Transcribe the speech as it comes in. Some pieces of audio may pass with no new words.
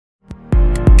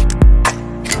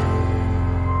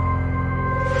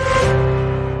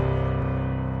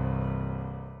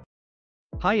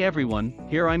Hi everyone,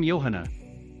 here I'm Johanna.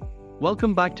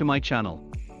 Welcome back to my channel.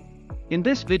 In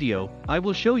this video, I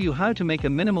will show you how to make a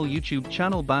minimal YouTube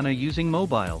channel banner using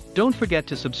mobile. Don't forget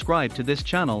to subscribe to this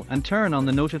channel and turn on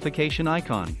the notification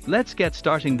icon. Let's get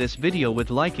starting this video with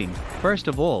liking. First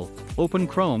of all, open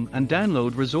Chrome and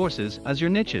download resources as your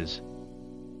niches.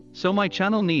 So my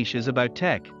channel niche is about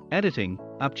tech, editing,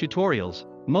 app tutorials,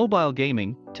 mobile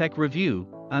gaming, tech review,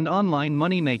 and online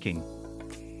money making.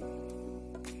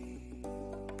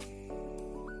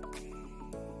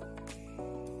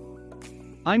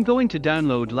 I'm going to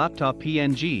download laptop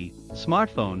PNG,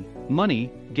 smartphone,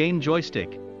 money, game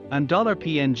joystick, and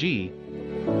 $PNG.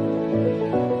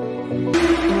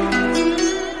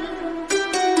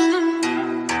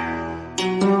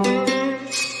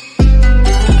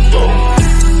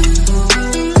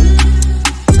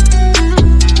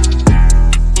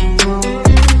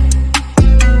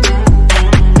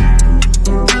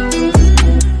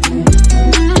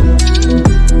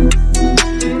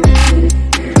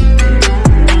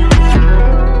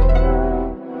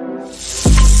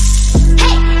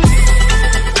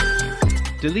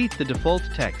 Delete the default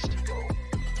text.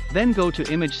 Then go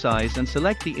to image size and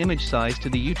select the image size to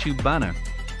the YouTube banner.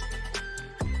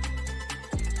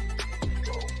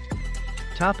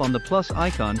 Tap on the plus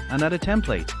icon and add a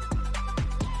template.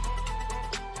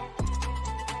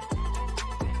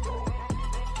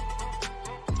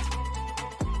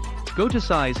 Go to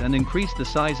size and increase the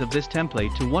size of this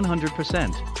template to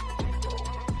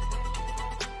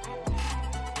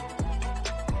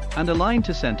 100%. And align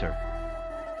to center.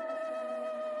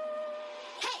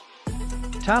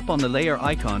 Tap on the layer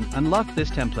icon and lock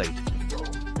this template.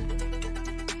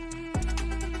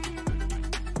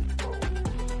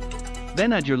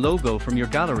 Then add your logo from your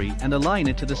gallery and align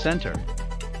it to the center.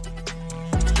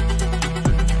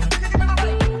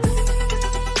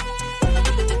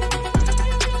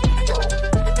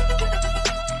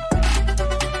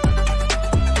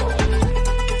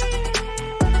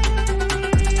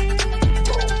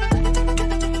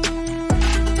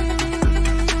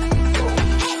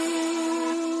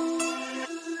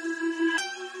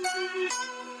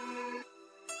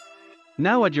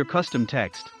 Now add your custom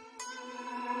text.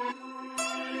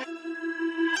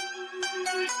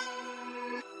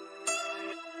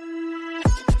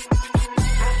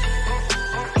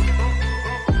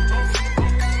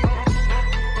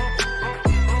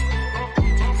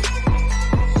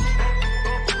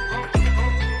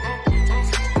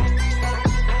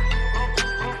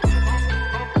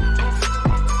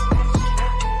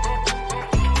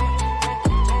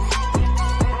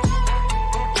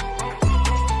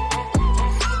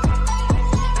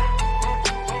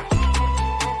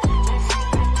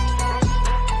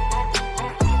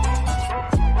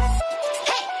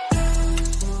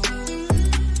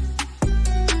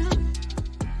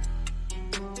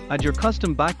 Add your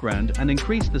custom background and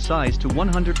increase the size to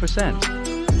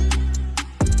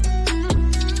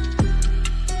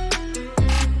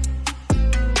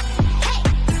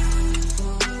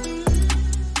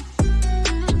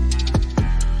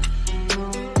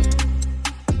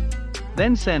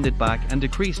Then send it back and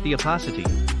decrease the opacity.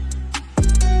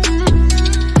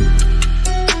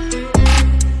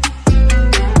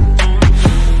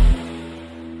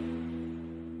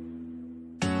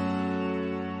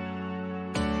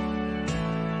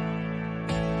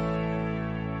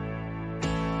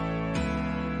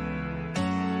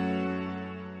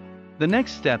 The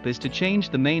next step is to change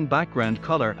the main background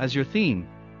color as your theme.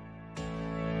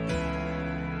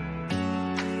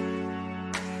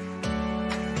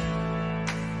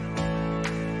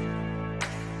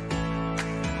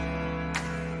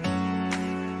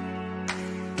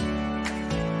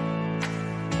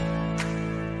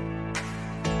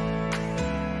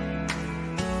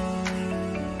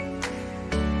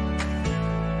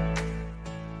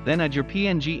 Then add your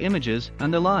PNG images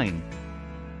and align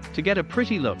to get a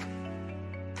pretty look.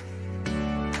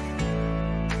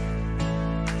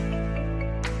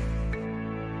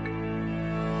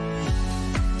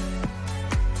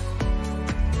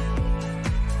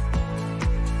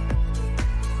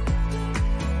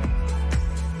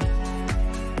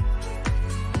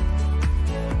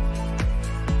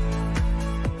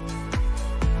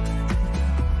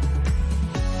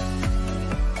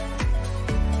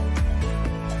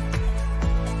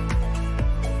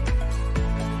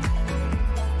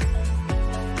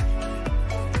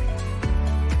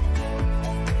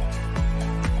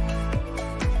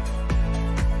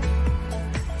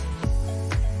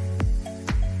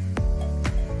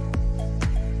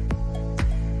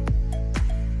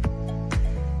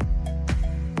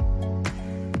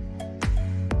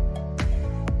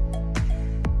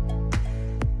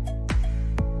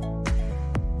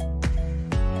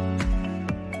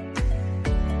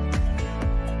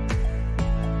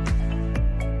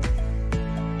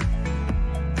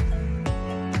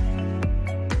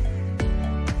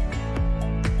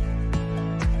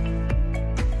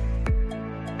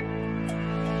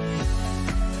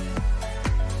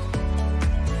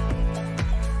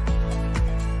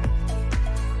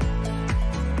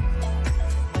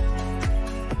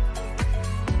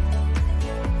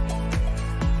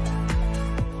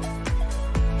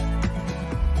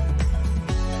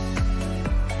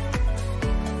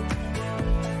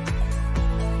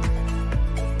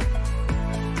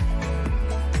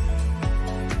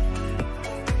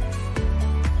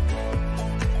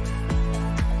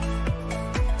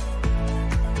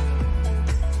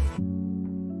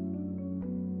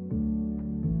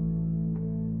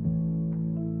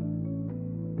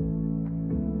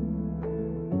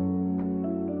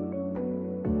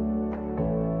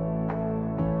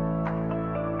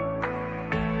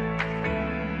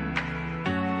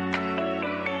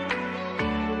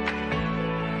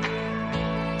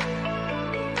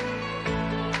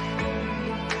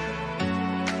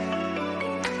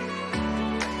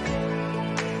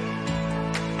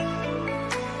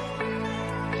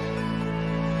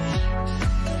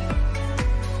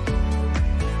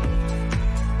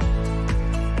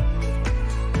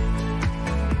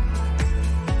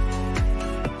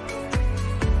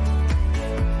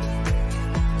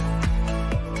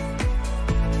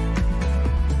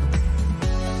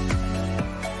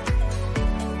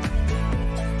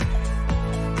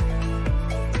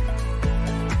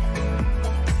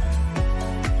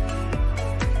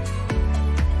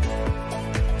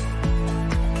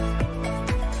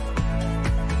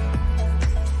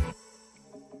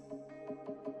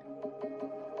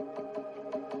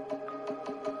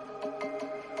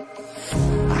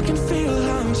 I can feel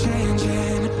how I'm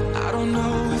changing. I don't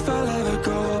know if I'll ever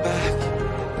go back.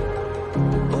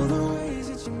 All the ways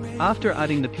that you made. After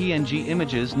adding the PNG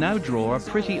images, now draw a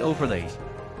pretty overlay.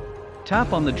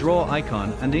 Tap on the draw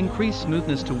icon and increase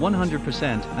smoothness to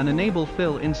 100% and enable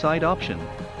fill inside option.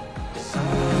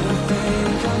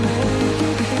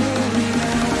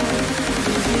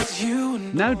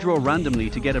 Now draw randomly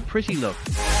to get a pretty look.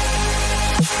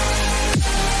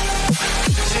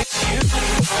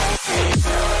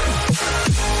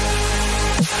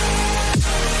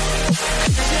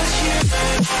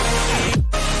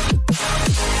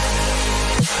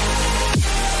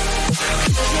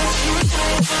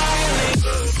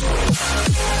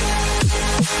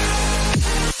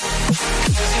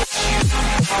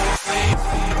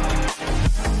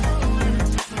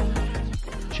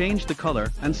 Change the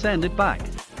color and send it back.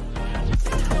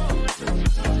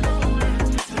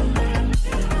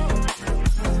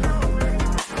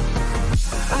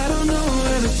 I don't know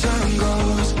where the time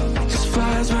goes, just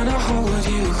flies when I hold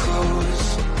you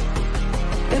close.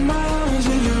 In my arms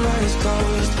with your eyes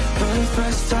closed, for the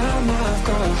first time I've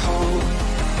got hope.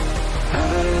 I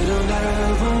don't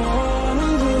ever wanna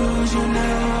lose you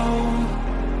now.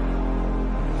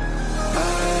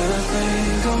 I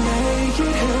think I'll make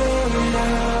it here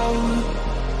now.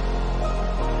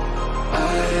 I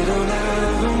don't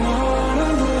ever wanna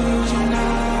lose you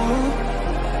now.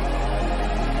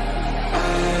 I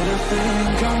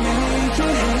think I'll make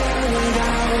it here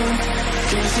now.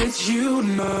 'Cause it's you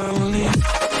and only.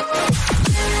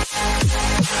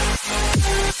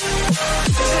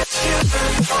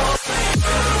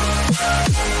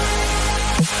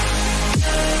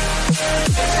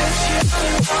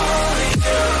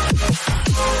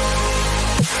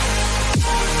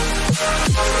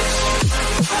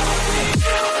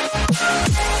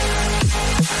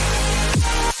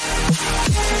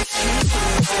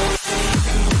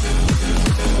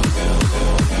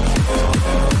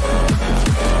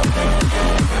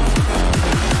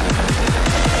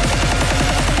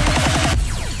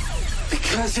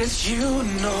 Because it's you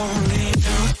and only you.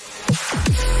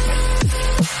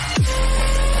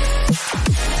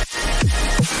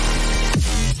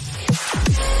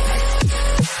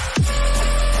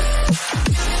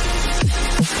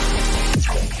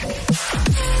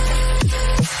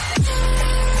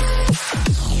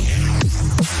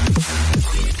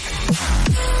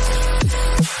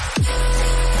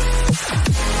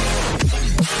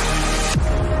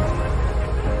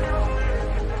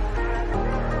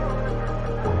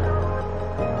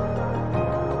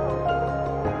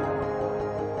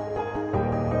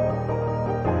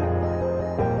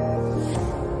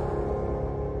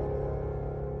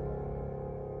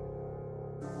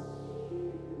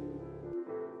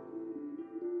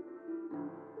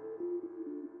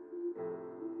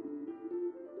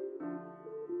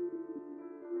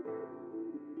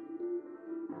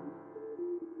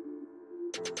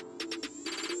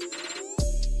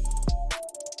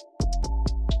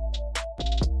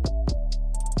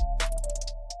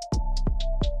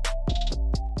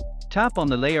 Tap on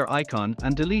the layer icon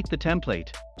and delete the template.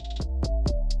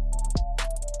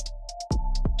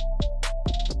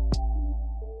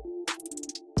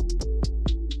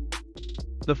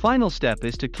 The final step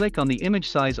is to click on the image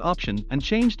size option and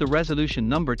change the resolution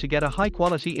number to get a high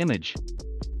quality image.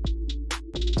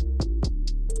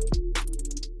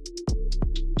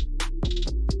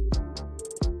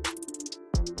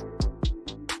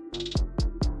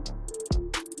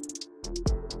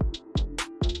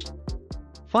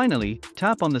 Finally,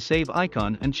 tap on the Save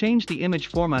icon and change the image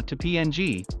format to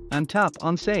PNG, and tap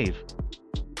on Save.